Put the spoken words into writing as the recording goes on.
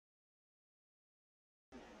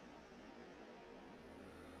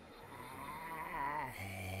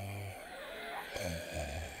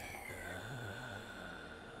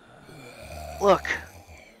Look.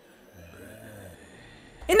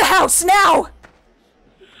 In the house, now!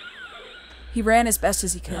 He ran as best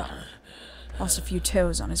as he could. Lost a few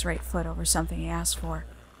toes on his right foot over something he asked for.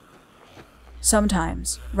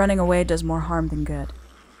 Sometimes, running away does more harm than good.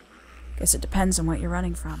 Guess it depends on what you're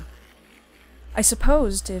running from. I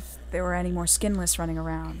supposed if there were any more skinless running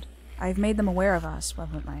around, I've made them aware of us,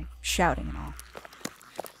 what with my shouting and all.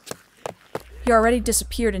 He already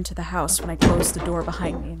disappeared into the house when I closed the door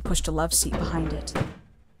behind me and pushed a love seat behind it.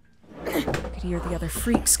 I could hear the other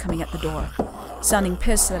freaks coming at the door, sounding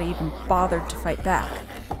pissed that I even bothered to fight back.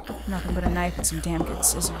 Nothing but a knife and some damn good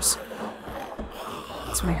scissors.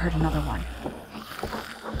 That's when I heard another one.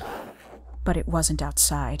 But it wasn't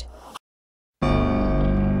outside.